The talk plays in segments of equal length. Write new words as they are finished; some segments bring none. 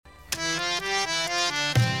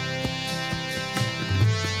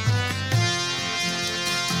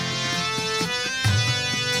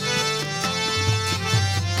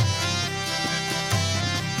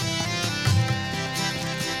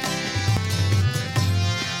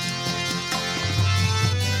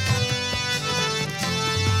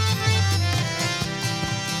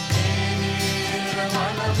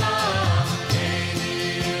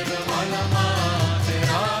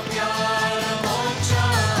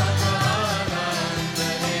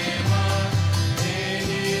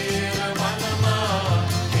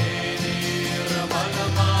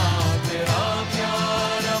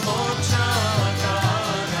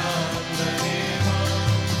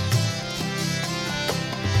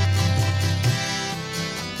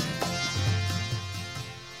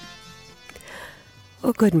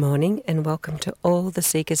Well, good morning and welcome to all the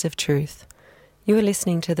seekers of truth. You are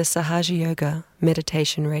listening to the Sahaja Yoga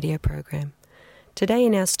meditation radio program. Today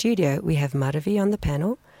in our studio we have Madhavi on the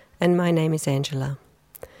panel and my name is Angela.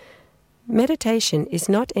 Meditation is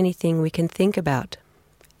not anything we can think about.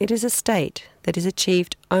 It is a state that is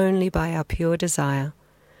achieved only by our pure desire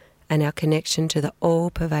and our connection to the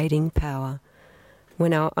all-pervading power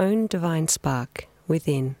when our own divine spark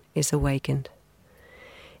within is awakened.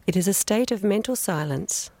 It is a state of mental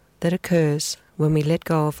silence that occurs when we let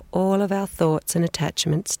go of all of our thoughts and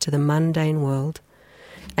attachments to the mundane world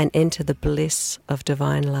and enter the bliss of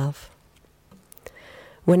divine love.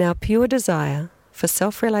 When our pure desire for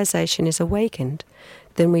self-realization is awakened,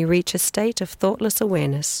 then we reach a state of thoughtless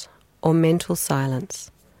awareness or mental silence.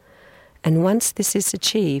 And once this is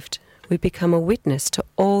achieved, we become a witness to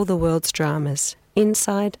all the world's dramas,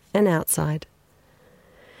 inside and outside.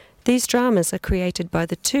 These dramas are created by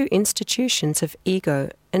the two institutions of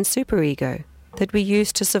ego and superego that we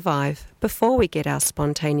use to survive before we get our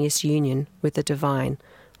spontaneous union with the divine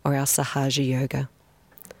or our Sahaja Yoga.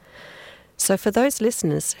 So for those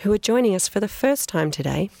listeners who are joining us for the first time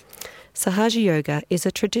today, Sahaja Yoga is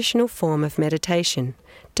a traditional form of meditation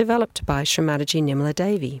developed by Srimataji Nirmala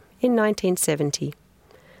Devi in 1970.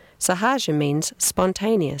 Sahaja means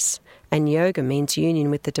spontaneous and yoga means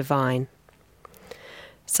union with the divine.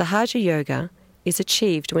 Sahaja Yoga is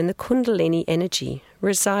achieved when the Kundalini energy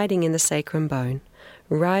residing in the sacrum bone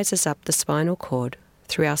rises up the spinal cord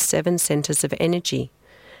through our 7 centers of energy,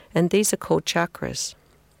 and these are called chakras.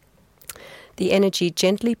 The energy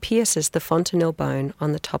gently pierces the fontanelle bone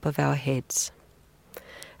on the top of our heads.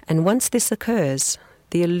 And once this occurs,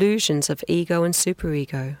 the illusions of ego and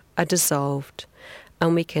superego are dissolved,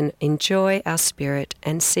 and we can enjoy our spirit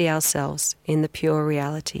and see ourselves in the pure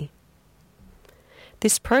reality.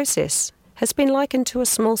 This process has been likened to a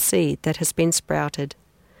small seed that has been sprouted,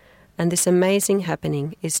 and this amazing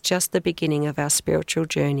happening is just the beginning of our spiritual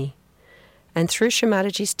journey. And through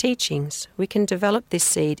Srimataji's teachings, we can develop this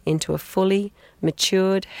seed into a fully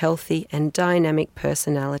matured, healthy, and dynamic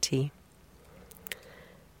personality.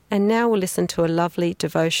 And now we'll listen to a lovely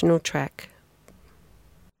devotional track.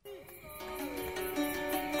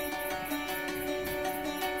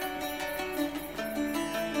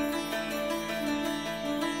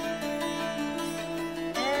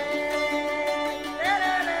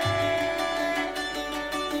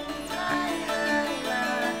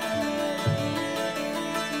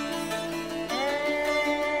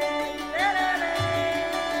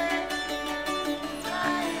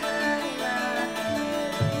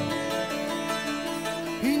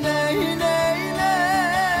 Hine hine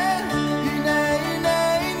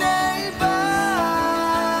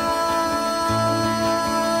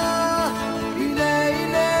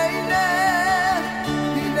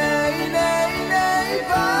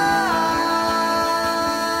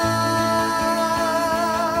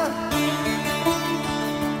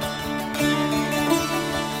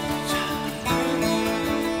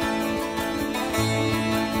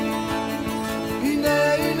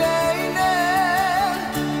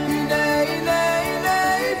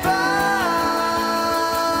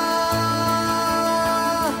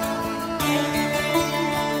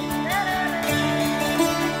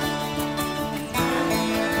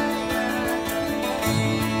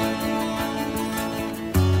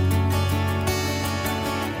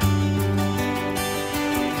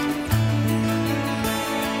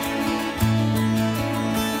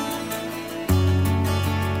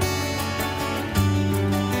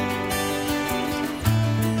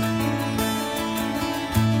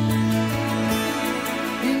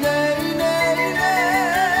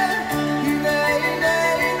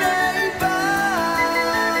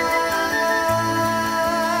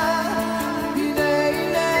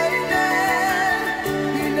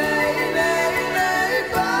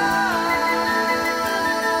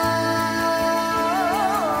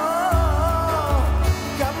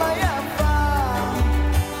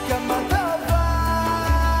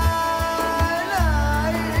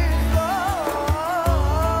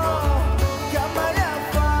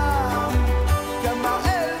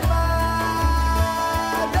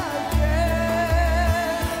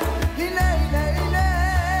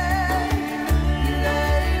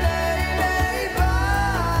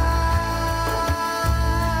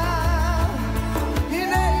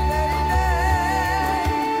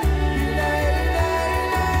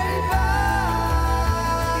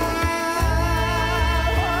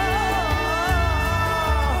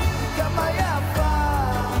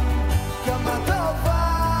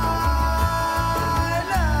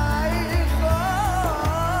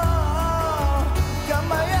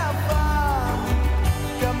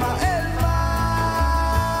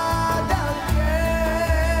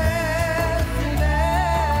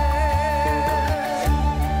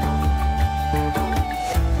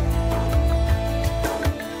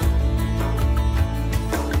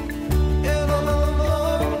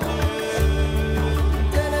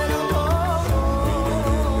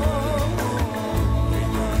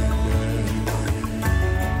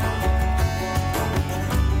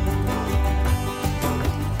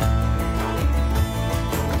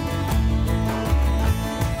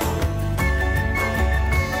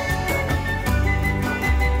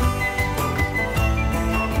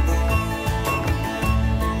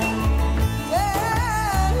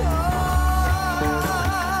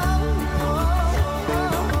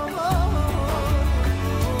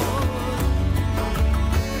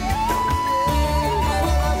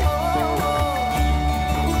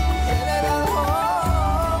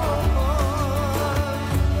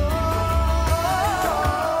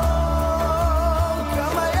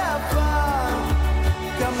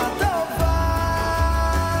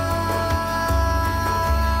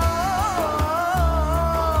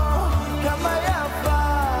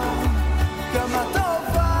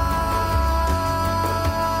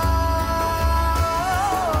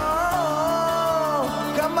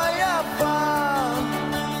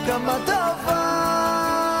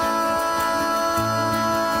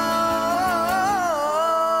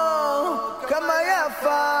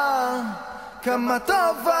kama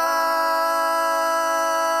tova.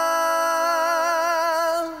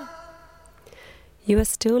 You are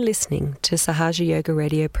still listening to Sahaja Yoga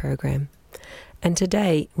radio program, and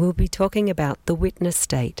today we'll be talking about the witness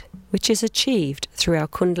state, which is achieved through our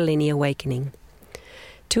Kundalini awakening.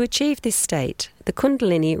 To achieve this state, the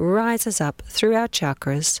Kundalini rises up through our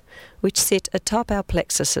chakras, which sit atop our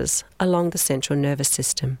plexuses along the central nervous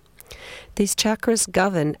system. These chakras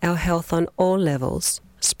govern our health on all levels: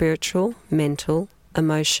 spiritual, mental,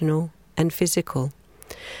 emotional, and physical.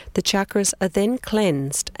 The chakras are then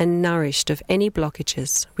cleansed and nourished of any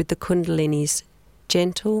blockages with the Kundalini's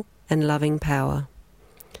gentle and loving power.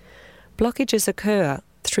 Blockages occur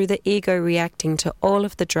through the ego reacting to all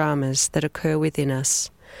of the dramas that occur within us,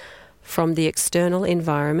 from the external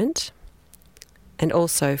environment and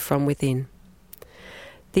also from within.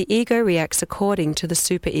 The ego reacts according to the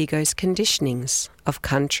superego's conditionings of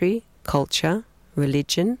country, culture,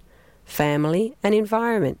 religion, family, and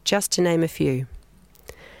environment, just to name a few.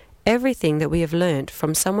 Everything that we have learnt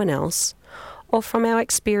from someone else or from our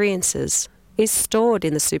experiences is stored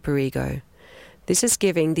in the superego. This is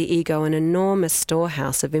giving the ego an enormous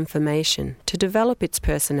storehouse of information to develop its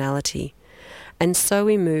personality, and so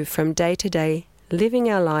we move from day to day, living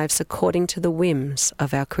our lives according to the whims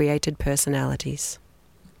of our created personalities.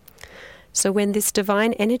 So when this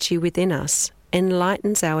divine energy within us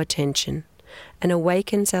enlightens our attention and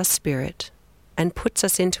awakens our spirit and puts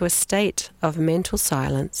us into a state of mental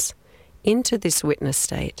silence, into this witness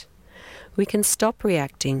state, we can stop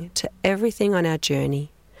reacting to everything on our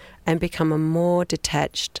journey and become a more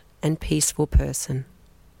detached and peaceful person.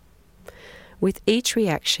 With each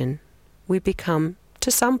reaction, we become,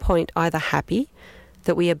 to some point, either happy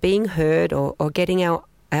that we are being heard or getting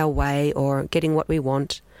our way or getting what we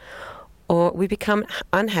want, or we become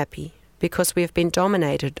unhappy because we have been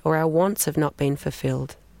dominated or our wants have not been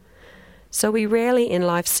fulfilled. So we rarely in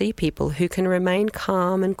life see people who can remain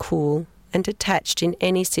calm and cool and detached in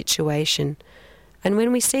any situation. And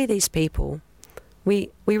when we see these people,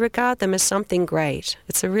 we regard them as something great.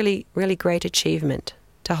 It's a really, really great achievement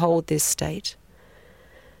to hold this state.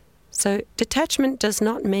 So detachment does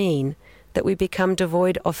not mean that we become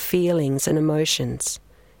devoid of feelings and emotions.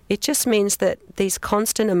 It just means that these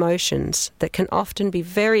constant emotions that can often be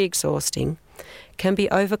very exhausting can be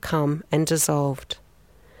overcome and dissolved.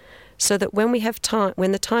 So that when we have time,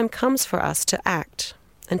 when the time comes for us to act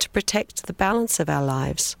and to protect the balance of our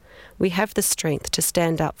lives, we have the strength to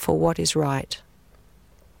stand up for what is right.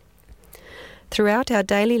 Throughout our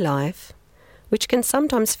daily life, which can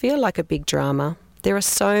sometimes feel like a big drama, there are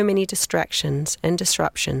so many distractions and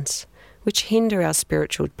disruptions which hinder our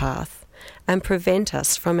spiritual path and prevent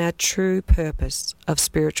us from our true purpose of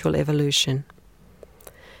spiritual evolution.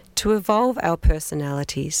 To evolve our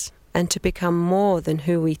personalities and to become more than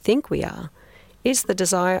who we think we are is the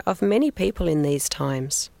desire of many people in these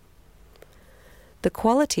times. The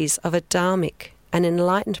qualities of a dharmic and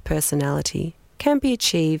enlightened personality can be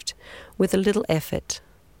achieved with a little effort,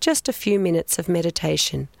 just a few minutes of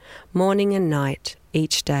meditation, morning and night,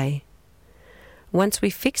 each day. Once we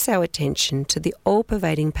fix our attention to the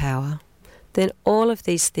all-pervading power, then all of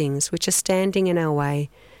these things which are standing in our way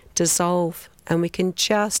dissolve and we can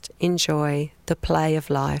just enjoy the play of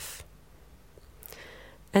life.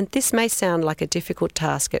 And this may sound like a difficult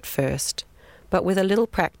task at first, but with a little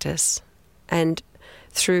practice and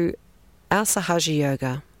through our Sahaja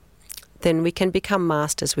Yoga, then we can become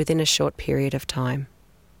masters within a short period of time.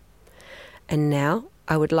 And now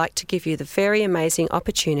I would like to give you the very amazing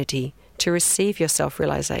opportunity to receive your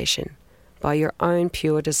self-realization by your own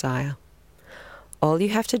pure desire. All you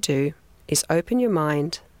have to do is open your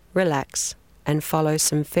mind, relax, and follow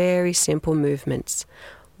some very simple movements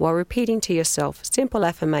while repeating to yourself simple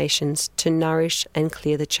affirmations to nourish and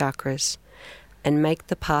clear the chakras and make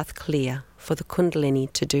the path clear for the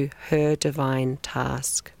Kundalini to do her divine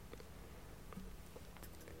task.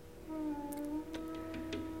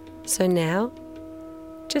 So now,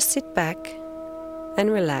 just sit back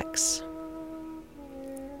and relax,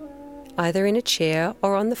 either in a chair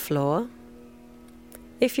or on the floor.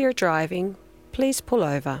 If you're driving, please pull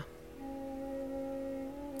over.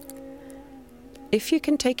 If you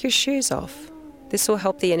can take your shoes off, this will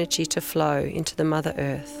help the energy to flow into the Mother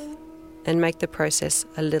Earth and make the process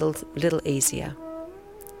a little easier.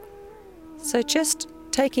 So just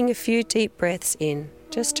taking a few deep breaths in,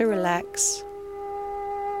 just to relax,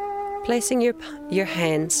 placing your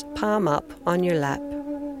hands palm up on your lap.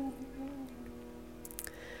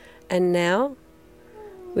 And now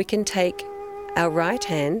we can take our right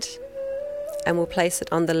hand and we'll place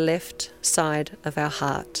it on the left side of our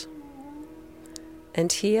heart.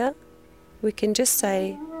 And here we can just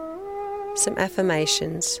say, some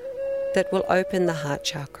affirmations that will open the heart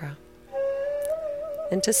chakra.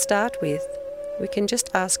 And to start with, we can just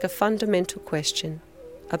ask a fundamental question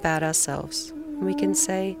about ourselves. We can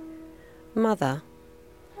say, Mother,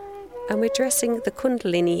 and we're addressing the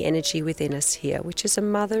Kundalini energy within us here, which is a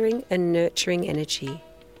mothering and nurturing energy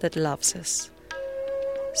that loves us.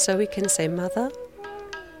 So we can say, Mother,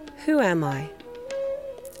 who am I?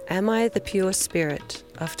 Am I the pure spirit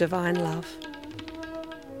of divine love?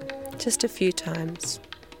 Just a few times.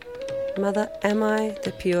 Mother, am I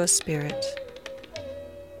the pure spirit?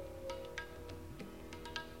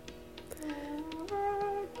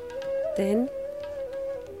 Then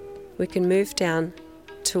we can move down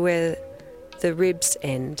to where the ribs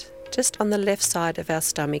end, just on the left side of our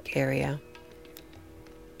stomach area.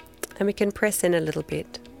 And we can press in a little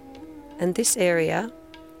bit. And this area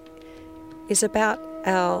is about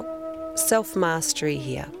our self-mastery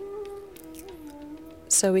here.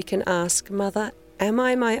 So we can ask, Mother, am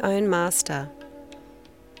I my own master?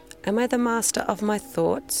 Am I the master of my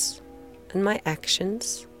thoughts and my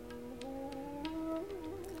actions?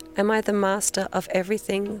 Am I the master of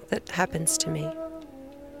everything that happens to me?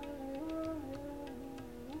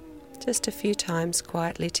 Just a few times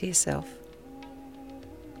quietly to yourself.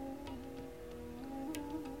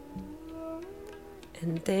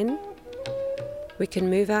 And then we can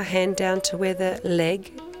move our hand down to where the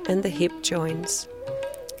leg and the hip joins,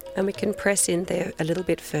 and we can press in there a little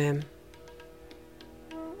bit firm.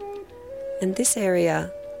 And this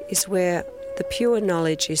area is where the pure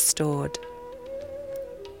knowledge is stored.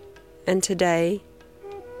 And today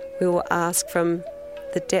we will ask from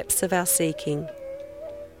the depths of our seeking,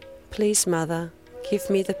 please, Mother, give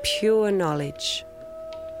me the pure knowledge.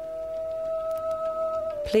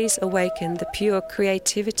 Please awaken the pure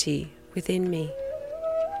creativity within me.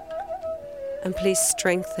 And please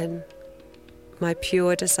strengthen my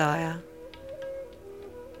pure desire.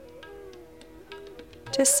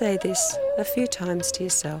 Just say this a few times to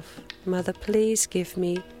yourself. Mother, please give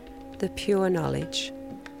me the pure knowledge.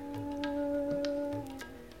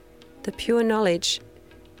 The pure knowledge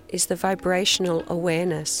is the vibrational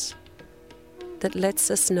awareness that lets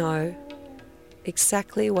us know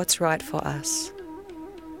exactly what's right for us,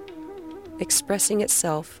 expressing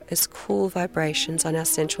itself as cool vibrations on our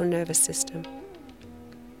central nervous system.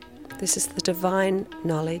 This is the divine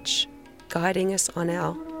knowledge guiding us on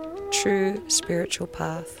our true spiritual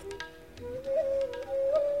path.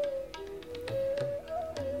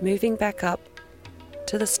 Moving back up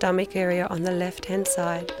to the stomach area on the left-hand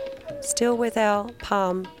side, still with our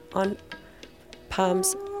palms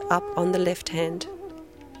up on the left hand,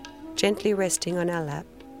 gently resting on our lap.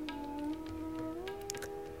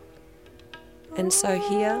 And so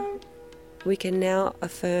here we can now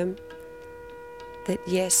affirm that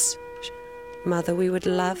yes, Mother, we would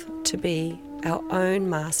love to be our own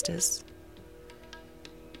masters.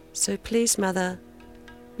 So please, Mother,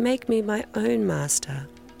 make me my own master.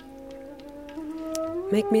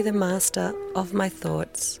 Make me the master of my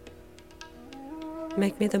thoughts.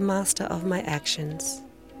 Make me the master of my actions.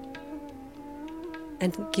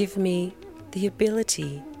 And give me the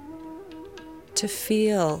ability to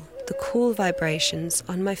feel the cool vibrations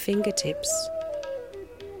on my fingertips,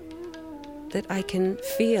 that I can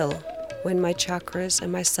feel when my chakras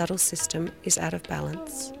and my subtle system is out of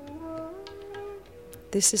balance.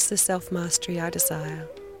 This is the self-mastery I desire.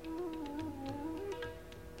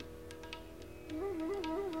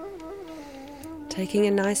 Taking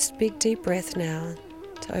a nice big deep breath now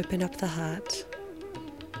to open up the heart.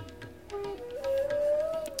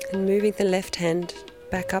 And moving the left hand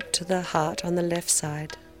back up to the heart on the left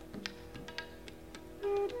side.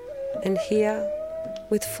 And here,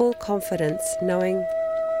 with full confidence, knowing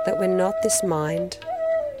that we're not this mind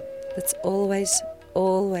that's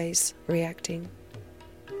always reacting,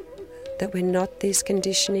 that we're not these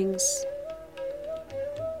conditionings,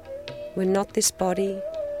 we're not this body,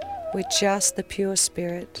 we're just the pure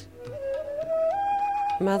spirit.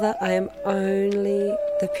 Mother, I am only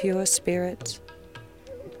the pure spirit.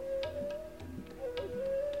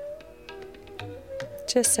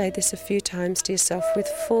 Just say this a few times to yourself with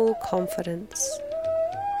full confidence.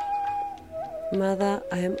 Mother,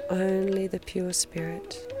 I am only the pure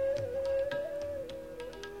spirit.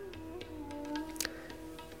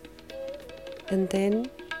 And then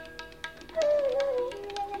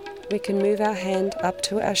we can move our hand up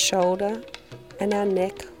to our shoulder and our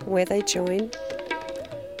neck where they join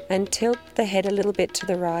and tilt the head a little bit to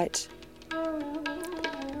the right.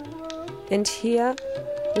 And here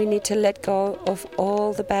we need to let go of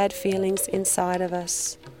all the bad feelings inside of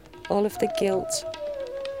us, all of the guilt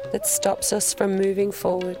that stops us from moving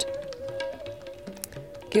forward.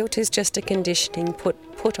 Guilt is just a conditioning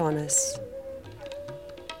put on us.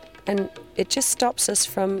 And it just stops us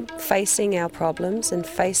from facing our problems and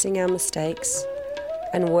facing our mistakes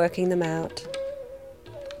and working them out.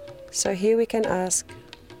 So here we can ask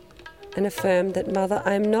and affirm that, Mother,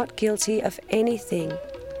 I am not guilty of anything.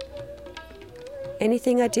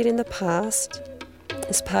 Anything I did in the past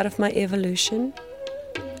is part of my evolution,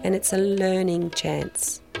 and it's a learning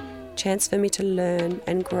chance for me to learn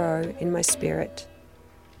and grow in my spirit.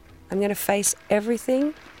 I'm going to face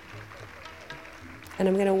everything and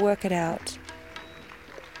I'm going to work it out.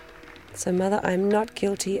 So, Mother, I'm not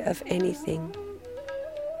guilty of anything.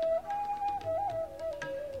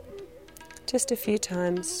 Just a few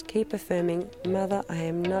times, keep affirming, Mother, I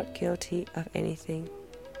am not guilty of anything.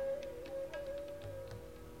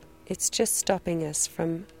 It's just stopping us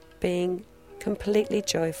from being completely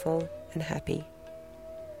joyful and happy.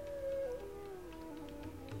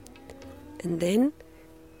 And then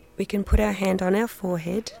we can put our hand on our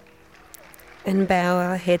forehead and bow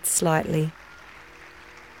our head slightly,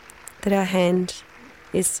 that our hand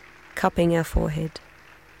is cupping our forehead.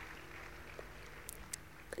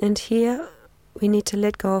 And here we need to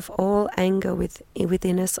let go of all anger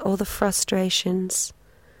within us, all the frustrations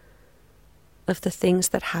of the things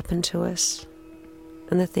that happen to us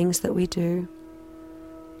and the things that we do.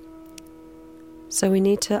 So we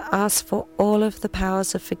need to ask for all of the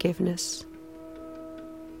powers of forgiveness.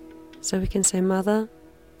 So we can say, Mother,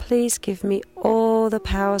 please give me all the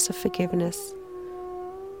powers of forgiveness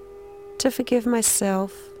to forgive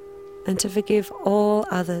myself and to forgive all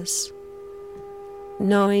others,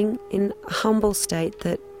 knowing in a humble state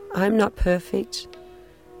that I'm not perfect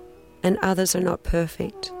and others are not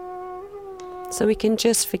perfect. So we can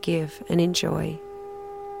just forgive and enjoy.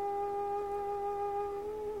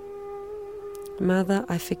 Mother,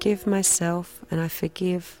 I forgive myself and I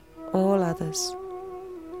forgive all others.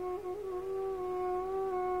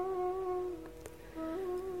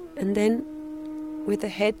 And then, with the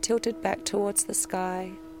head tilted back towards the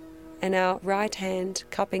sky and our right hand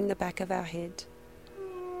cupping the back of our head,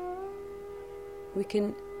 we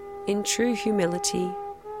can, in true humility,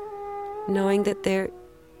 knowing that there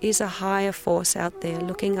is a higher force out there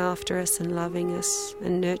looking after us and loving us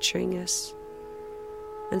and nurturing us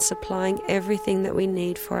and supplying everything that we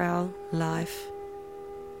need for our life,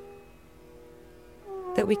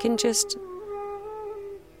 that we can just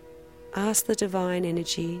ask the divine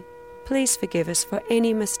energy, please forgive us for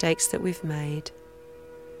any mistakes that we've made,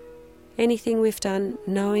 anything we've done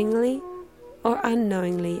knowingly or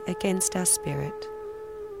unknowingly against our spirit.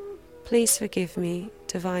 Please forgive me,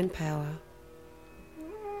 divine power.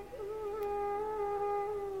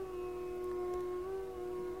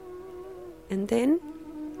 And then,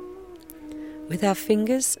 with our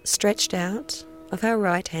fingers stretched out of our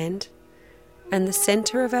right hand and the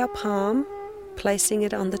center of our palm, placing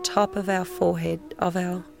it on the top of our forehead,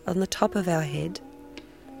 on the top of our head,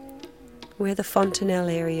 where the fontanelle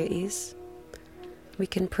area is, we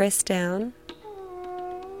can press down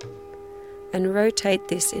and rotate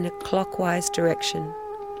this in a clockwise direction,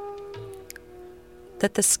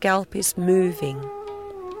 that the scalp is moving.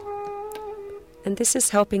 And this is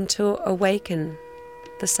helping to awaken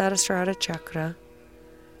the Sahasrara chakra,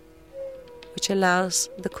 which allows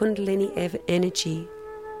the Kundalini energy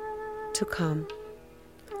to come.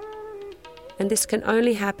 And this can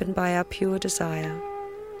only happen by our pure desire.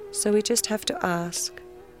 So we just have to ask,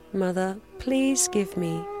 Mother, please give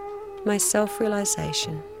me my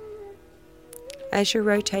self-realization. As you're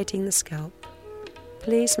rotating the scalp,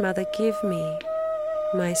 please, Mother, give me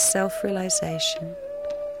my self-realization.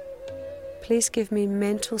 Please give me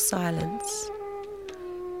mental silence.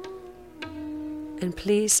 And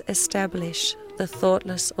please establish the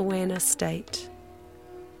thoughtless awareness state.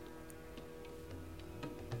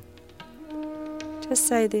 Just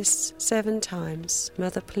say this 7 times.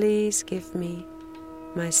 Mother, please give me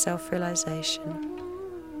my self-realization.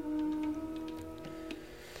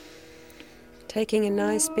 Taking a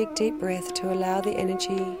nice big deep breath to allow the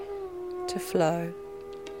energy to flow.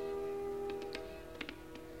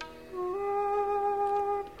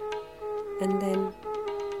 And then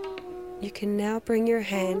you can now bring your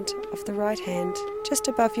hand of the right hand just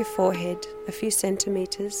above your forehead, a few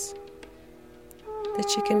centimeters,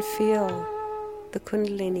 that you can feel the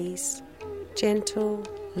Kundalini's gentle,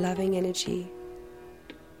 loving energy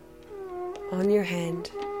on your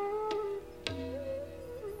hand.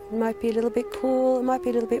 It might be a little bit cool, it might be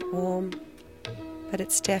a little bit warm, but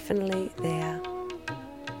it's definitely there.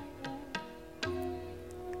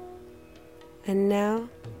 And now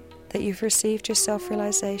that you've received your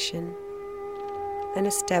self-realization and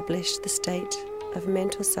established the state of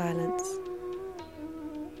mental silence,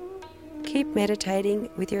 Keep meditating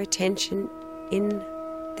with your attention in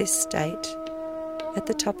this state at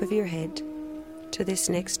the top of your head to this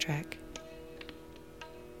next track.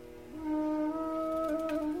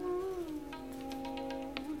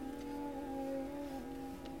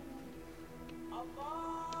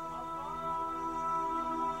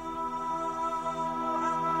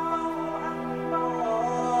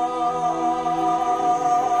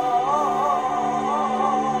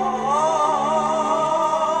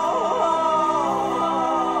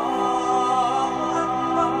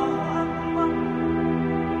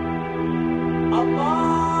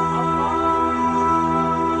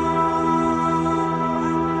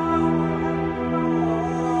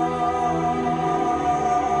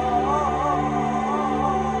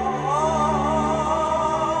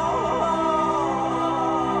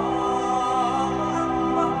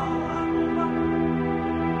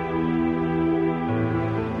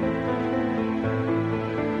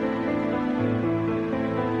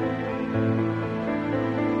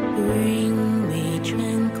 Bring me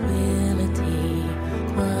tranquility,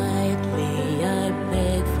 quietly I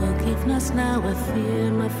beg forgiveness. Now I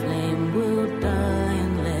fear my flame will die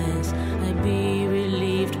unless I be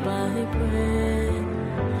relieved by prayer.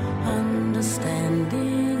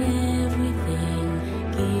 Understanding everything,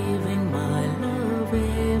 giving my love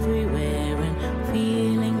everywhere, and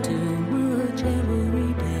feeling too much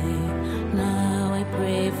every day. Now I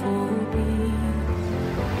pray for peace.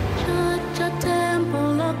 Church, a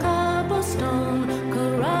temple, a cobblestone,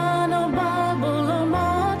 Quran, a Bible, a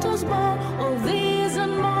martyr's bone. All these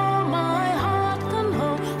and more my heart can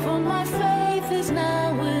hold, for my faith is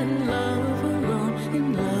now in love alone,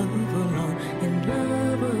 in love alone, in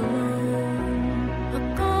love alone. A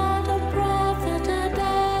God, a prophet, a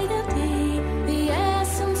deity, the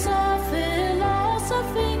essence of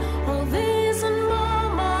philosophy. All these and more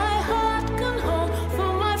my heart can hold,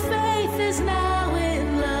 for my faith is now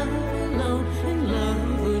in love alone, in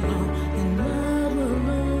love alone, in love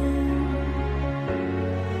alone.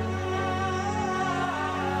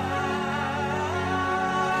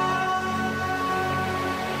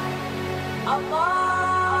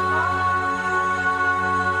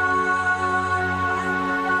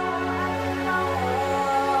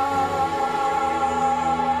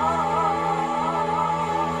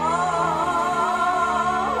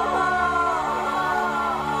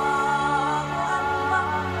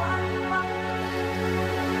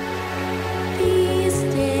 These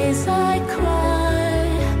days I cry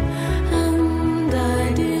and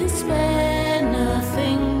I despair.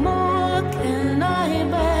 Nothing more can I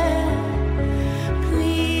bear.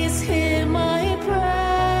 Please hear my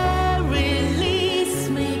prayer. Release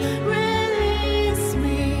me, release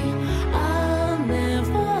me. I'll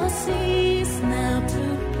never cease now to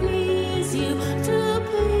please you, to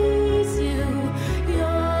please you.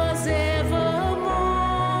 Yours evermore.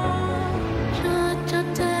 Church, a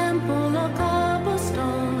temple, a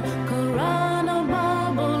cobblestone, Quran, a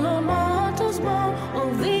Bible, a martyr's bone.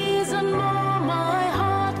 All these and more my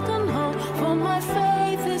heart can hold, for my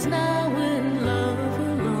faith is now in love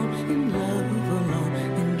alone, in love alone,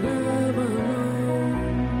 in love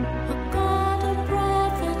alone. A God, a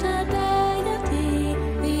prophet, a deity,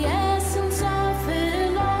 the essence of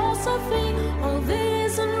philosophy. All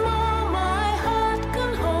these and more my heart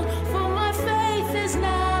can hold, for my faith is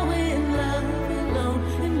now in love alone,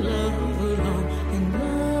 in love alone, in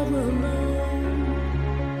love alone.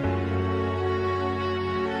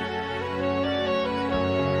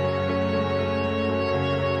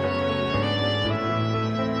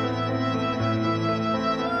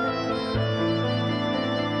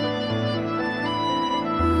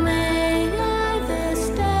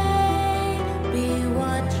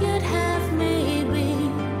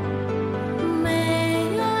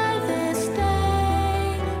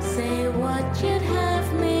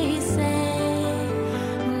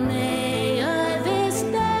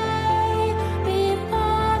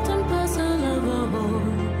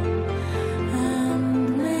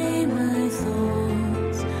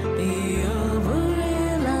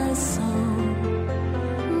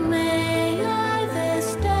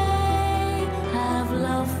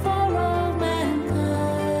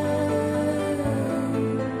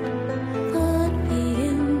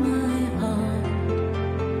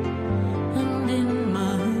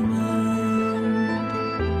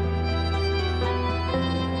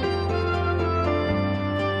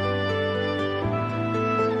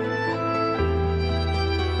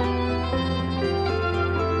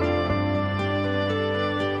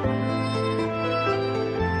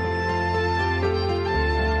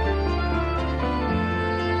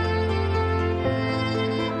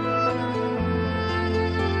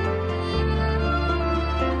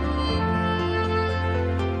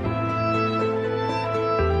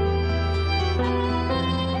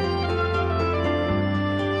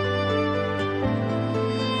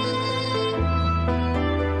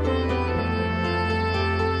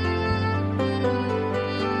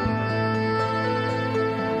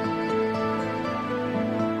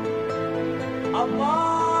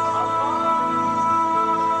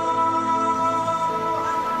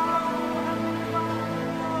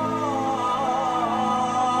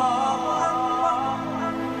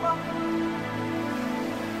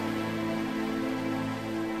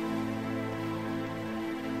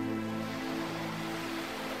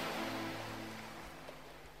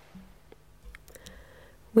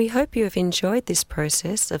 We hope you have enjoyed this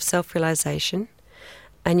process of self-realization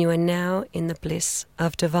and you are now in the bliss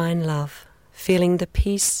of divine love, feeling the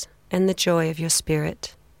peace and the joy of your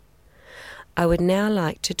spirit. I would now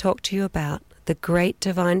like to talk to you about the great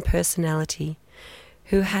divine personality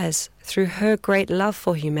who has, through her great love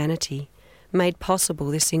for humanity, made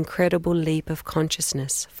possible this incredible leap of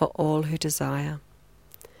consciousness for all who desire.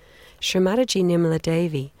 Shri Mataji Nirmala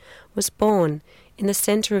Devi was born in the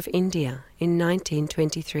centre of India in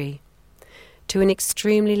 1923 to an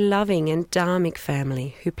extremely loving and dharmic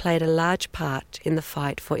family who played a large part in the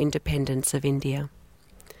fight for independence of India.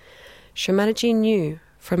 Shri Mataji knew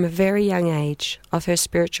from a very young age of her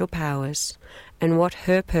spiritual powers and what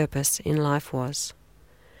her purpose in life was.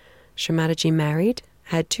 Shri Mataji married,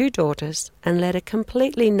 had 2 daughters, and led a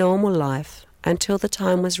completely normal life until the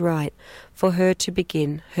time was right for her to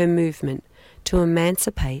begin her movement to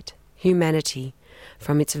emancipate humanity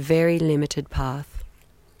from its very limited path.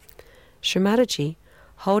 Shri Mataji,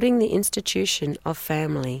 holding the institution of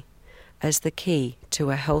family as the key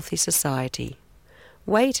to a healthy society,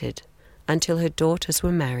 waited until her daughters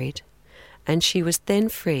were married, and she was then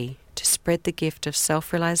free to spread the gift of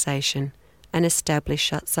self-realization and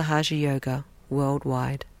establish Sahaja Yoga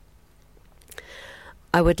worldwide.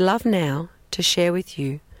 I would love now to share with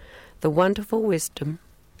you the wonderful wisdom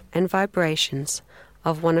and vibrations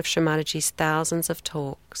of one of Shri Mataji's thousands of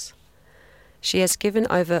talks. She has given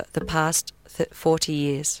over the past 40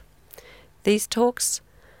 years. These talks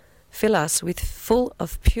fill us with full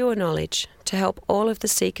of pure knowledge to help all of the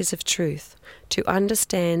seekers of truth to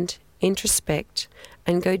understand, introspect,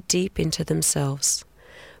 and go deep into themselves.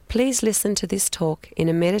 Please listen to this talk in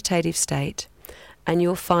a meditative state, and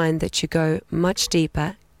you'll find that you go much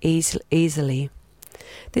deeper easily.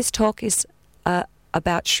 This talk is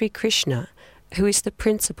about Sri Krishna, who is the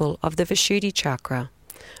principle of the Vishuddhi chakra,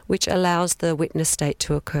 which allows the witness state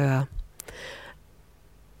to occur.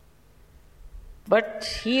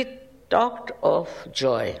 But he talked of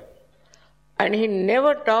joy, and he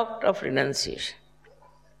never talked of renunciation.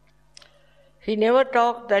 He never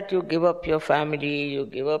talked that you give up your family, you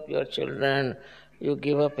give up your children, you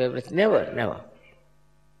give up everything. Never, never.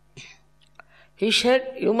 He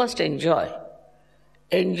said you must enjoy.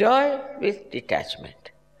 Enjoy with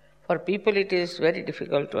detachment. For people it is very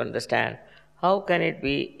difficult to understand how can it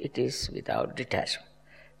be it is without detachment.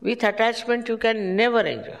 With attachment you can never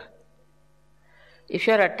enjoy. If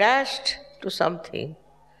you are attached to something,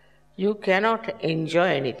 you cannot enjoy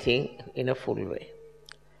anything in a full way.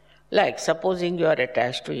 Like supposing you are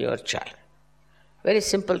attached to your child. Very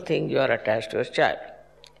simple thing, you are attached to your child.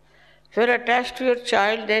 If you are attached to your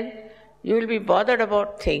child, then you will be bothered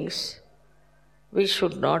about things which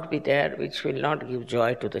should not be there, which will not give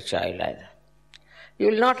joy to the child either. You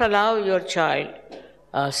will not allow your child,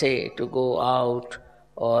 to go out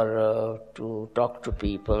or to talk to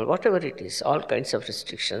people, whatever it is, all kinds of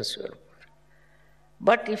restrictions will.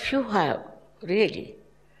 But if you have really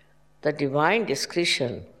the divine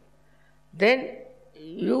discretion, then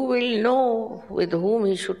you will know with whom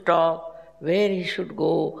he should talk, where he should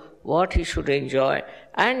go, what he should enjoy,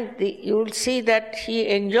 and you will see that he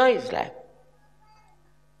enjoys life.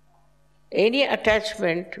 Any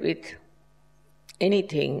attachment with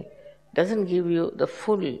anything doesn't give you the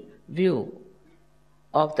full view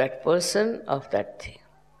of that person, of that thing.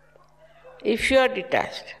 If you are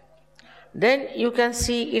detached, then you can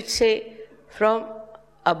see it, say, from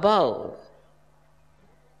above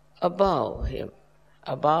him,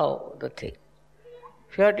 above the thing.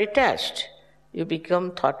 If you are detached, you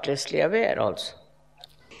become thoughtlessly aware also.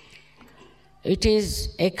 It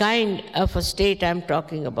is a kind of a state I am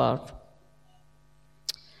talking about,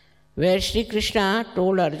 where Sri Krishna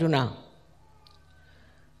told Arjuna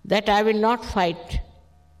that I will not fight.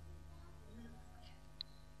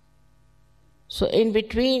 So in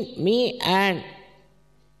between me and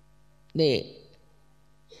the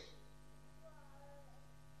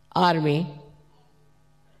army,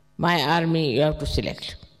 my army you have to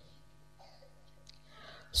select.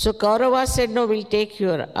 So Kauravas said, no, we'll take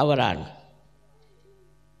our army.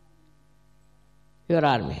 Your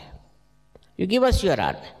army. You give us your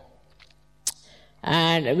army.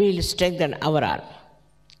 And we'll strengthen our army.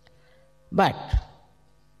 But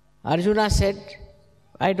Arjuna said,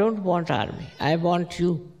 I don't want army, I want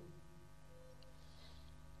you.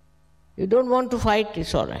 You don't want to fight,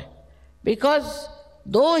 it's all right. Because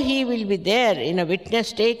though he will be there in a witness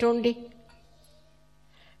state only,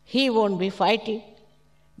 he won't be fighting,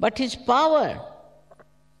 but his power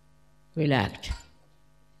will act.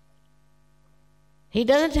 He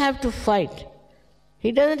doesn't have to fight.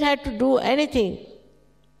 He doesn't have to do anything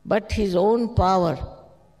but his own power,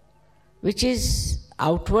 which is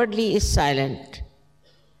outwardly is silent,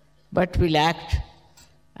 but will act,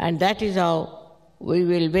 and that is how we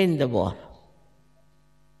will win the war.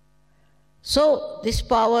 So, this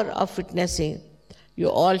power of witnessing, you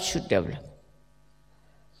all should develop.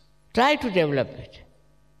 Try to develop it.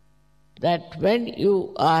 That when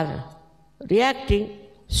you are reacting,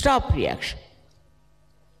 stop reaction.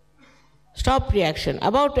 Stop reaction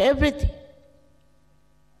about everything.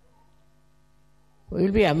 You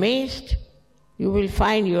will be amazed. You will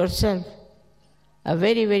find yourself a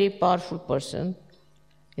very, very powerful person,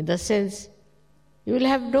 in the sense you will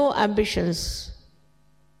have no ambitions,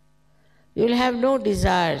 you will have no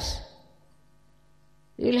desires,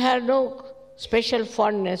 you will have no special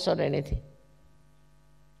fondness or anything.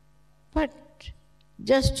 But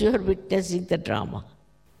just you are witnessing the drama.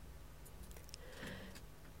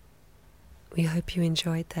 We hope you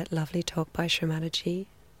enjoyed that lovely talk by Shri Mataji,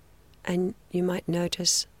 and you might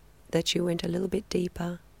notice that you went a little bit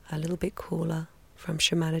deeper, a little bit cooler from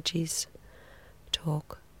Shri Mataji's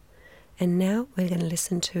talk. And now we're going to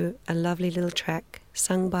listen to a lovely little track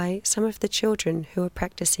sung by some of the children who are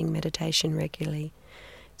practicing meditation regularly.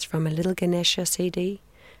 It's from a little Ganesha CD,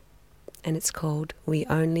 and it's called We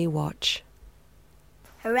Only Watch.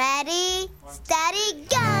 Ready, steady,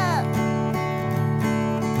 go!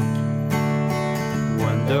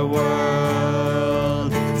 When the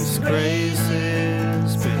world is crazy,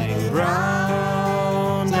 spinning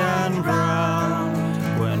round and round,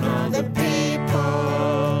 when all the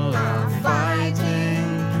people are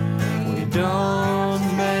fighting, we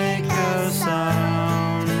don't make a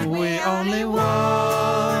sound. We only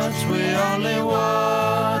watch,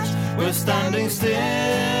 we're standing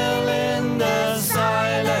still in the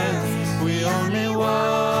silence. We only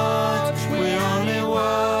watch,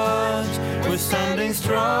 we're standing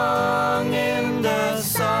strong in the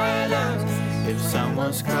silence. If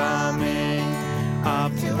someone's coming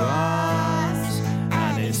up to us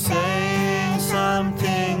and is saying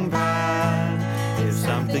something bad, if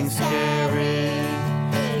something scary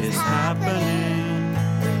is happening,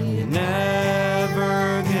 you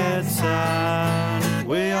never get sad.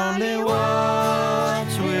 We only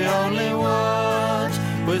watch,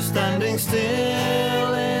 we're standing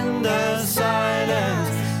still in the silence.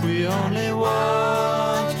 We only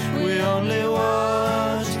watch,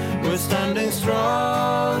 we're standing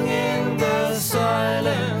strong in the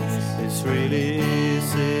silence. It's really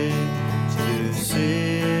easy to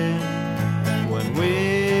see when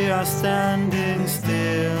we are standing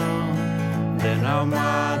still, then our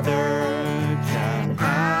mother can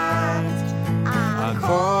act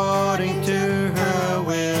according to her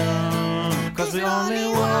will. 'Cause we only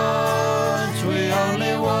watch,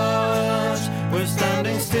 we're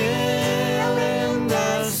standing still in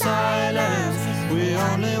the silence. We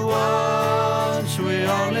only watch,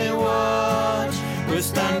 we're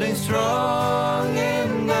standing strong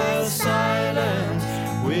in the silence.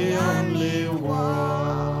 We only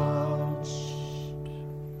watch.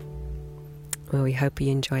 Well, we hope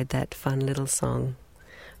you enjoyed that fun little song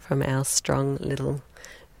from our strong little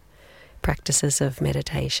practices of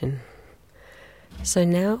meditation. So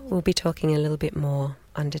now we'll be talking a little bit more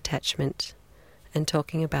on detachment and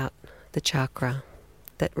talking about the chakra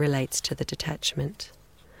that relates to the detachment.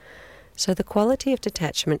 So the quality of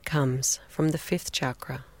detachment comes from the fifth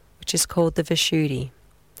chakra, which is called the Vishuddhi.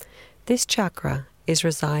 This chakra is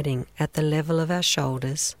residing at the level of our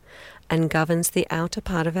shoulders and governs the outer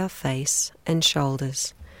part of our face and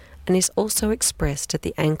shoulders, and is also expressed at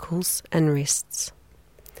the ankles and wrists.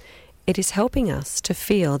 It is helping us to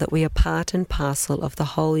feel that we are part and parcel of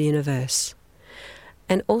the whole universe,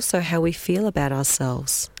 and also how we feel about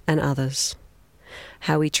ourselves and others.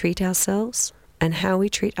 How we treat ourselves and how we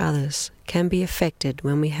treat others can be affected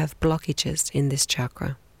when we have blockages in this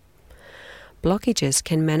chakra. Blockages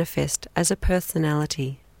can manifest as a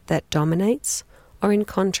personality that dominates or, in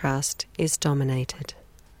contrast, is dominated.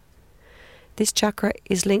 This chakra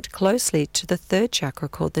is linked closely to the third chakra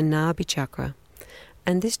called the Nabhi chakra,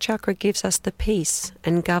 and this chakra gives us the peace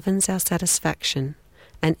and governs our satisfaction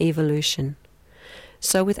and evolution.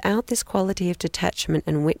 So without this quality of detachment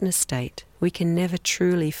and witness state, we can never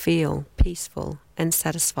truly feel peaceful and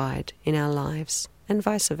satisfied in our lives, and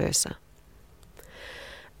vice versa.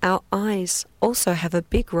 Our eyes also have a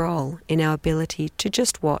big role in our ability to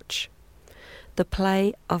just watch the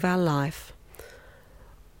play of our life,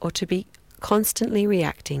 or to be constantly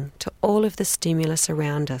reacting to all of the stimulus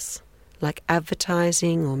around us, like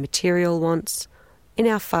advertising or material wants in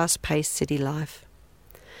our fast-paced city life.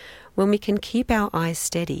 When we can keep our eyes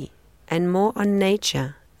steady and more on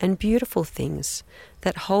nature and beautiful things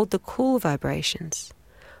that hold the cool vibrations,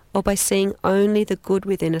 or by seeing only the good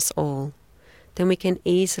within us all, then we can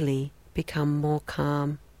easily become more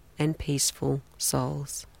calm and peaceful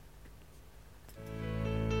souls.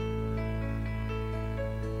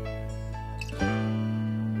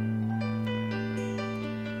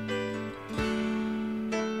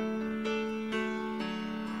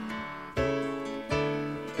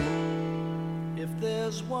 If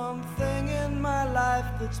there's one thing in my life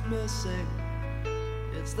that's missing,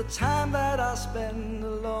 it's the time that I spend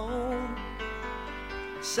alone,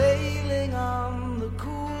 sailing on the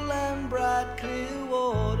cool and bright clear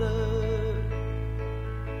water.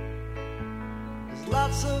 There's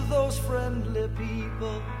lots of those friendly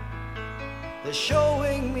people, they're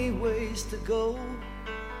showing me ways to go,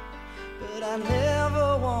 but I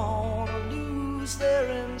never want to lose their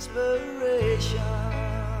inspiration.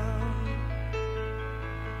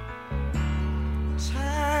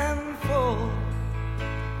 Time for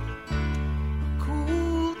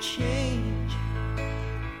cool change.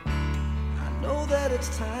 I know that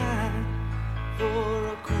it's time for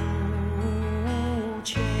a cool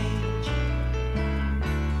change.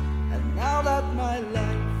 And now that my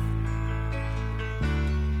life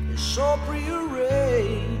is so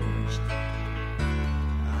prearranged,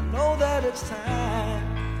 I know that it's time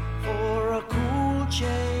for a cool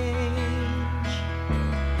change.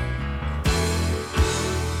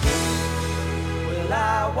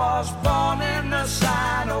 I was born in the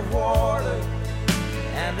sign of water,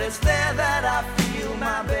 and it's there that I feel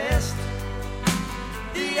my best.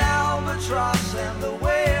 The albatross and the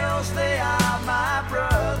whales, they are my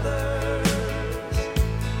brothers.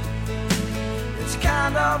 It's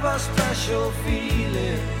kind of a special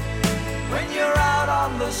feeling when you're out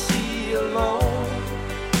on the sea alone,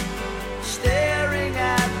 staring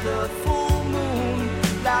at the full moon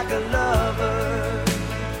like a lover.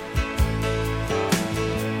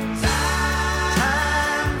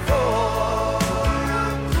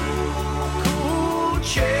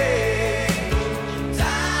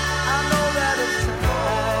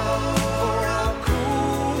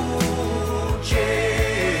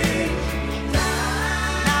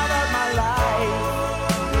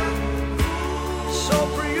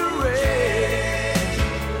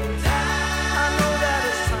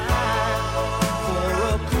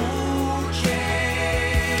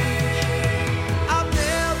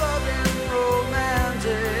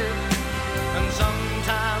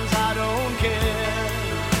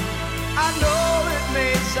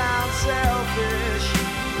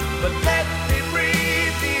 But let me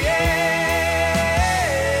breathe the air.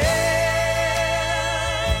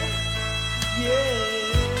 Yeah,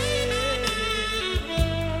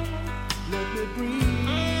 let me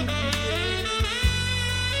breathe the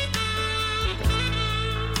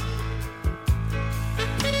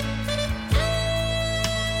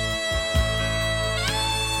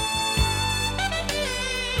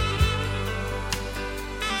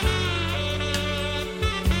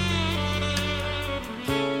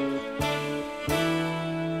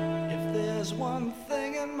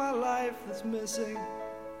that's missing,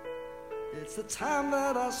 it's the time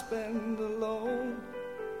that I spend alone,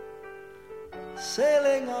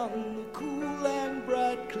 sailing on the cool and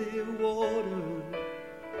bright clear water.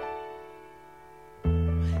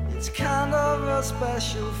 It's kind of a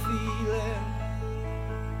special feeling,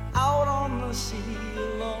 out on the sea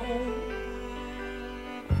alone,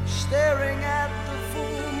 staring at the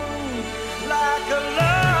full moon like a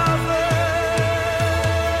lover.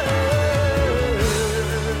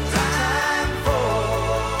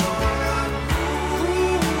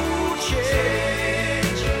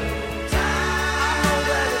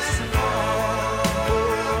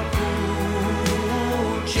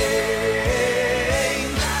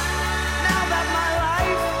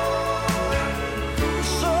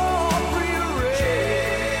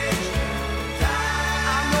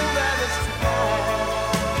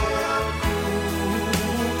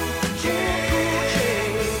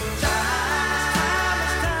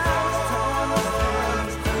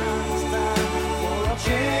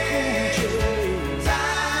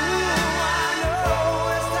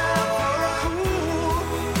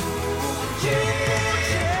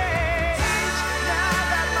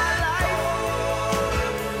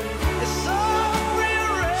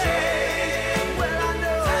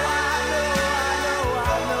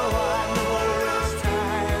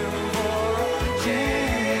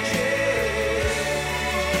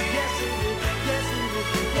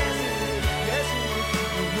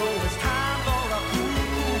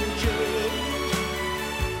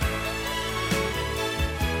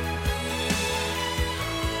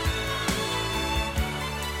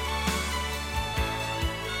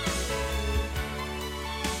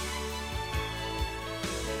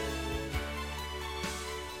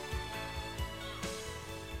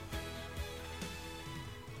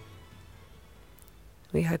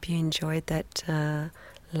 We hope you enjoyed that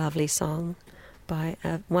lovely song by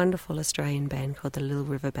a wonderful Australian band called the Little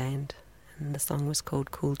River Band, and the song was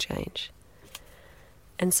called Cool Change.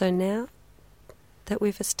 And so now that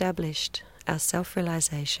we've established our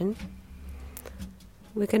self-realization,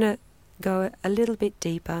 we're going to go a little bit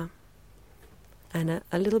deeper and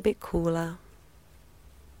a little bit cooler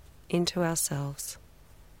into ourselves.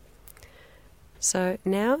 So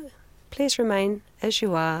now, please remain as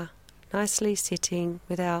you are, nicely sitting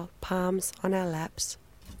with our palms on our laps,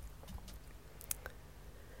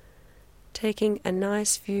 taking a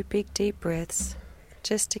nice few big deep breaths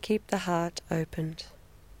just to keep the heart opened.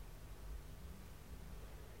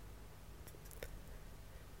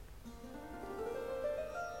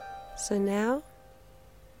 So now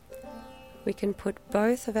we can put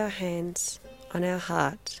both of our hands on our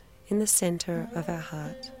heart, in the center of our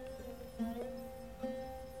heart.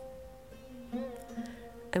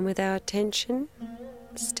 And with our attention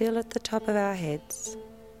still at the top of our heads,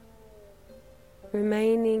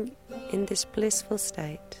 remaining in this blissful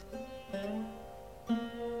state,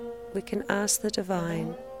 we can ask the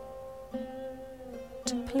Divine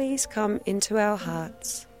to please come into our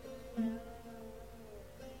hearts,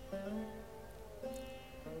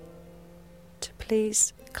 to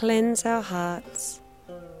please cleanse our hearts,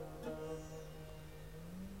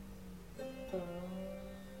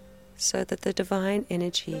 so that the divine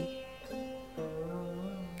energy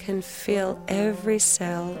can fill every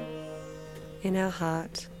cell in our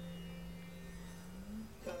heart,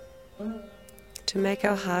 to make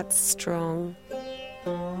our hearts strong,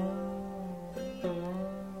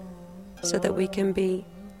 so that we can be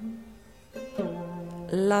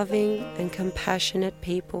loving and compassionate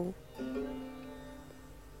people,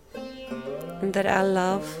 and that our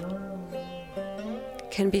love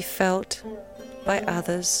can be felt by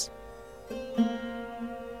others,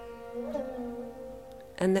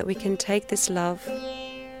 and that we can take this love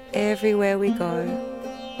everywhere we go,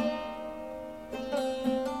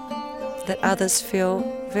 that others feel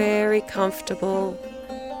very comfortable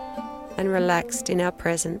and relaxed in our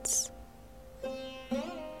presence.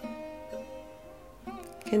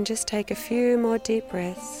 Can just take a few more deep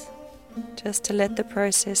breaths just to let the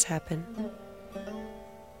process happen.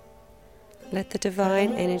 Let the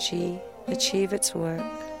divine energy achieve its work.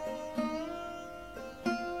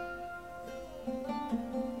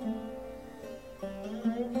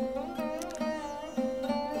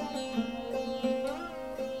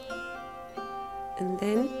 And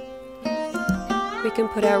then we can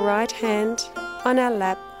put our right hand on our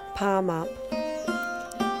lap, palm up,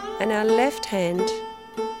 and our left hand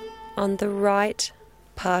on the right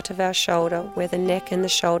part of our shoulder where the neck and the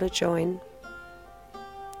shoulder join.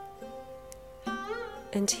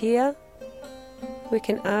 And here we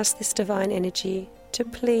can ask this divine energy to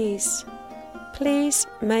please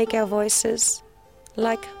make our voices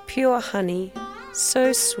like pure honey,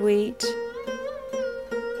 so sweet,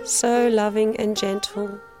 so loving and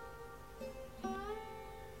gentle,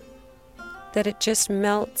 that it just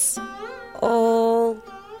melts all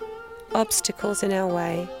obstacles in our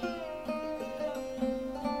way.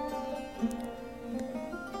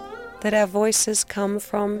 That our voices come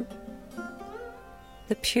from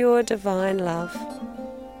the pure divine love,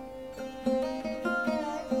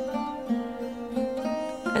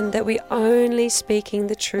 and that we're only speaking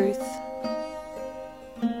the truth,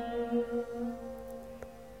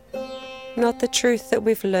 not the truth that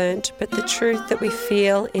we've learnt, but the truth that we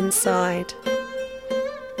feel inside,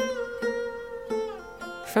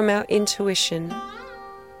 from our intuition,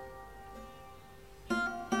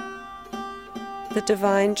 the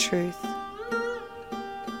divine truth.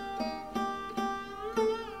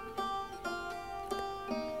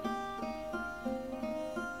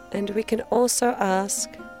 And we can also ask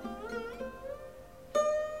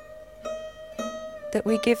that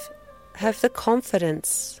we have the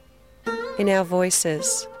confidence in our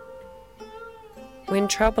voices when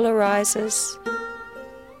trouble arises,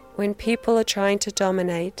 when people are trying to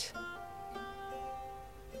dominate.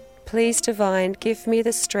 Please, Divine, give me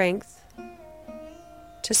the strength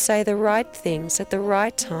to say the right things at the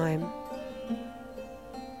right time.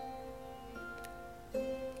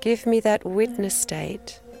 Give me that witness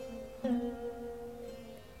state,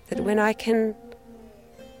 that when I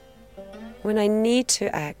need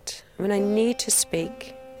to act, when I need to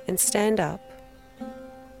speak and stand up,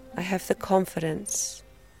 I have the confidence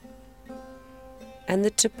and the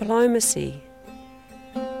diplomacy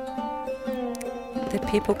that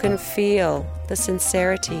people can feel the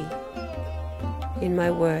sincerity in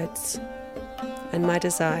my words and my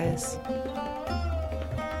desires.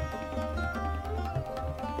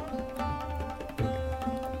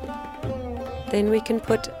 Then we can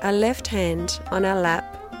put our left hand on our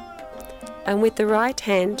lap, and with the right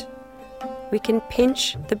hand we can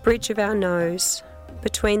pinch the bridge of our nose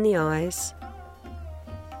between the eyes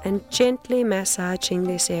and gently massaging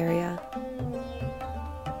this area.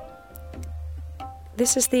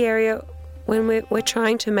 This is the area when we're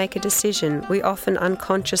trying to make a decision. We often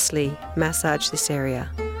unconsciously massage this area.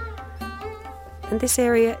 And this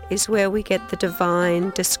area is where we get the divine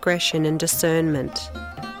discretion and discernment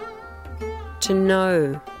to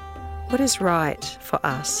know what is right for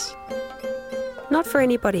us. Not for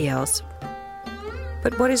anybody else,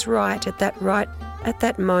 but what is right at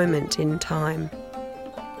that moment in time.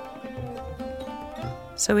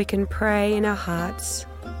 So we can pray in our hearts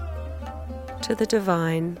to the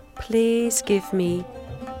divine, please give me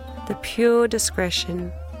the pure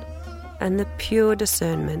discretion and the pure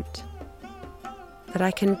discernment that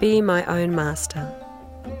I can be my own master,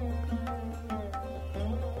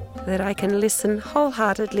 that I can listen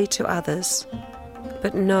wholeheartedly to others,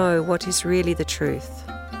 but know what is really the truth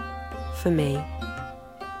for me.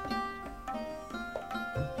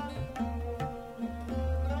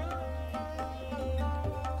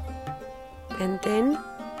 And then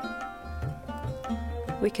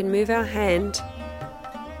we can move our hand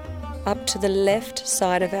up to the left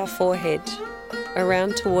side of our forehead,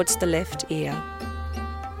 around towards the left ear.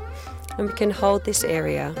 And we can hold this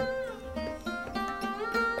area.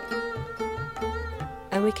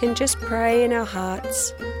 And we can just pray in our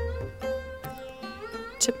hearts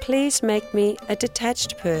to please make me a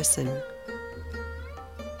detached person.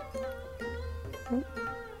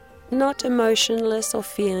 Not emotionless or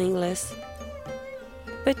feelingless,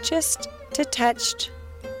 but just detached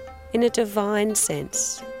in a divine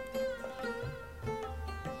sense.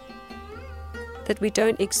 That we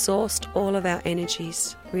don't exhaust all of our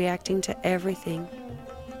energies reacting to everything.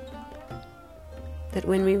 That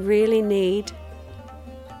when we really need,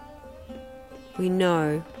 we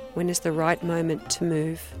know when is the right moment to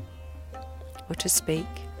move or to speak.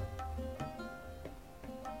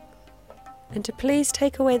 And to please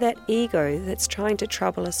take away that ego that's trying to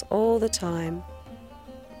trouble us all the time.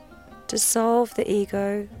 Dissolve the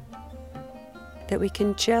ego, that we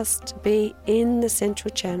can just be in the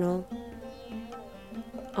central channel,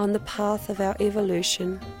 on the path of our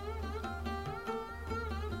evolution,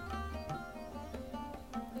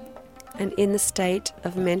 and in the state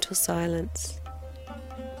of mental silence.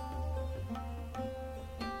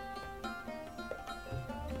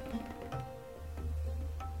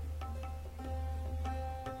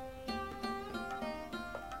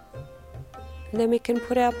 And then we can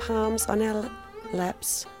put our palms on our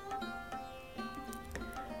laps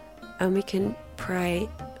and we can pray,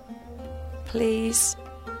 please,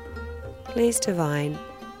 please divine,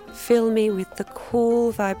 fill me with the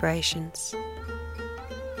cool vibrations.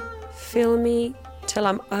 Fill me till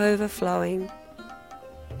I'm overflowing.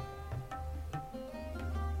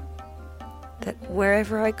 That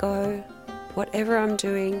wherever I go, whatever I'm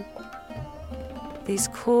doing, these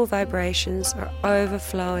cool vibrations are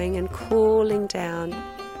overflowing and cooling down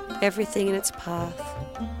everything in its path.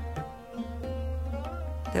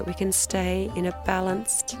 That we can stay in a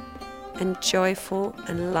balanced and joyful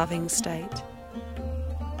and loving state.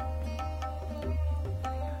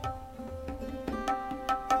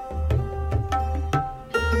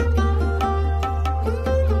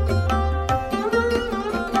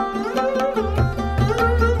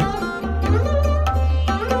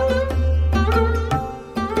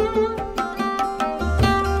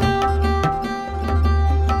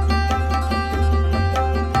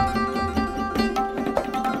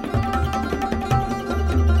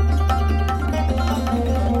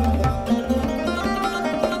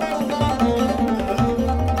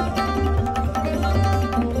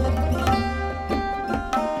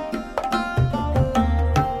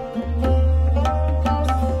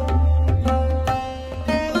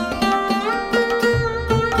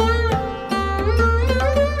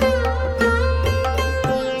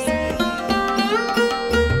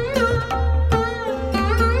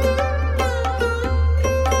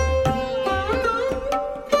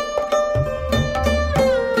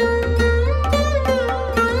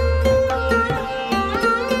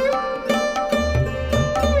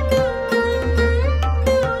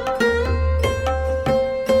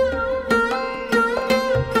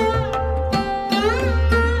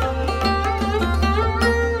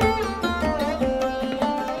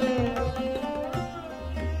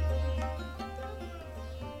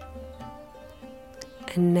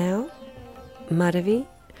 And now, Madhavi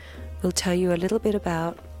will tell you a little bit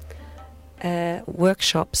about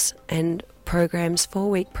workshops and programs,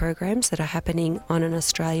 4-week programs that are happening on an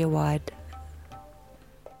Australia-wide.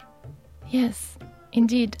 Yes,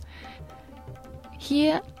 indeed.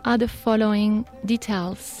 Here are the following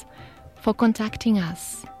details for contacting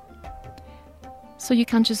us. So you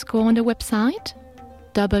can just go on the website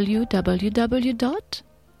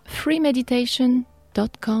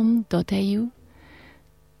www.freemeditation.com.au,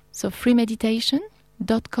 so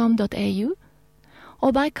freemeditation.com.au,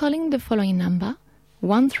 or by calling the following number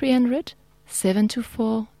 1300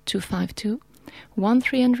 724 252,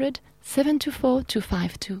 1300 724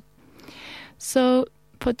 252. So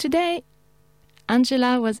for today,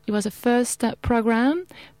 Angela it was a first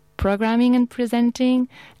programming and presenting,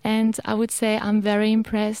 and I would say I'm very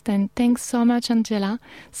impressed, and thanks so much, Angela.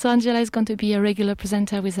 So Angela is going to be a regular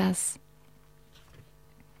presenter with us.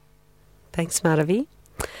 Thanks, Madhavi.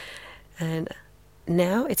 And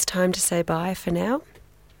now it's time to say bye for now.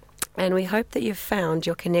 And we hope that you've found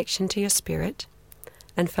your connection to your spirit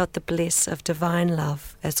and felt the bliss of divine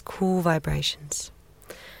love as cool vibrations.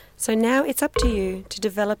 So now it's up to you to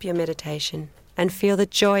develop your meditation and feel the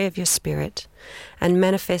joy of your spirit and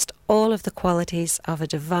manifest all of the qualities of a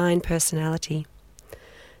divine personality.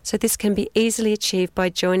 So this can be easily achieved by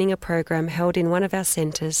joining a program held in one of our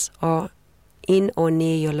centres or in or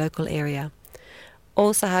near your local area.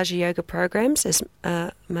 All Sahaja Yoga programs, as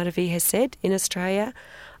Madhavi has said, in Australia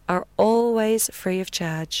are always free of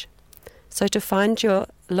charge. So to find your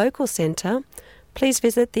local centre, please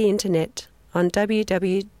visit the internet on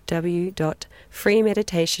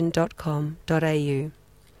www.freemeditation.com.au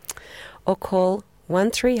or call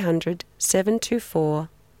 1300 724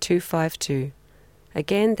 252.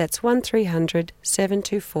 Again, that's 1300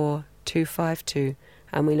 724 252,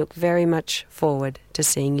 and we look very much forward to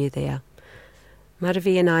seeing you there.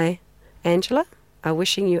 Madhavi and I, Angela, are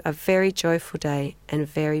wishing you a very joyful day and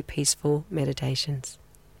very peaceful meditations.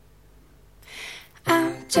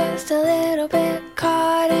 I'm just a little bit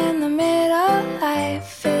caught in the middle.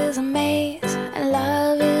 Life is a maze and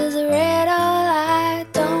love is a riddle. I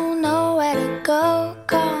don't know where to go,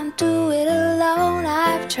 can't do it alone.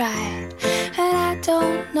 I've tried and I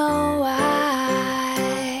don't know why.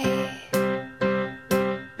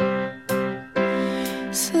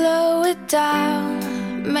 Slow it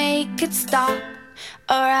down, make it stop,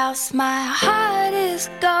 or else my heart is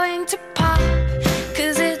going to pop.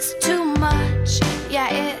 'Cause it's too much, yeah,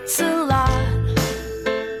 it's a lot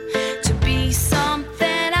to be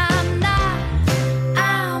something I'm not.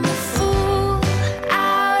 I'm a fool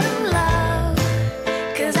out of love,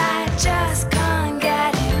 'cause I just can't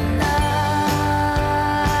get enough.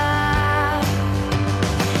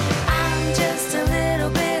 I'm just a little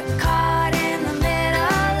bit caught in the middle.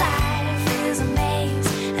 Life is a maze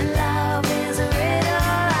and love is a riddle.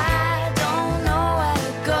 I don't know where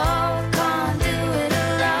to go, can't do it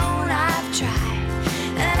alone. I've tried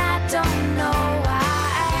and I don't know why.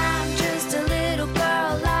 I'm just a little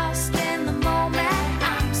girl lost in the moment.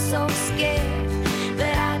 I'm so scared,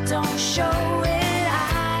 but I don't show it.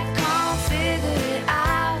 I can't figure it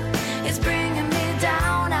out, it's bringing me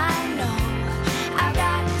down. I know I've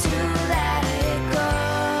got to let it go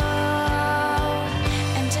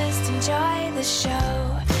and just enjoy the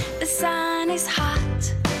show. The sun is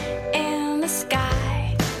hot in the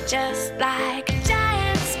sky, just like a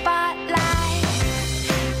giant spotlight.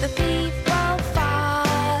 The people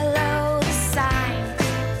follow the signs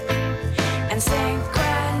and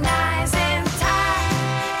synchronize in time.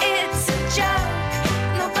 It's a joke,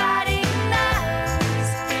 nobody knows.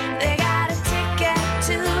 They got a ticket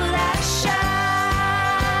to that show.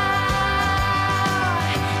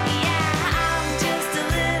 Yeah, I'm just a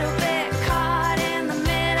little bit caught in the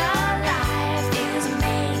middle. Life is a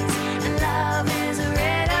maze and love is a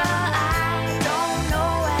riddle. I don't know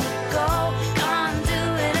where to go, can't do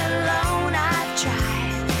it alone. I've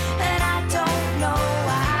tried and I don't know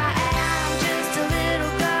why. I'm just a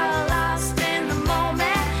little girl lost in the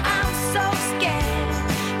moment. I'm so scared,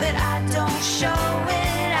 but I don't show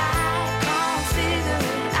it. I can't figure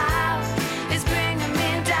it out, it's bringing me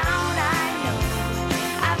down. I know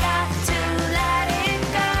I've got to let it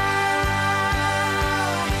go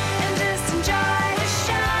and just enjoy the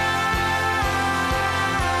show.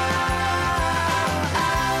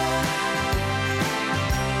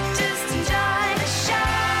 Just enjoy the show.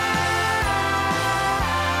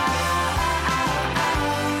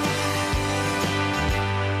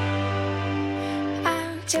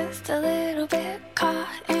 I'm just a little bit caught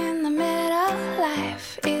in the middle.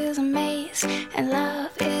 Life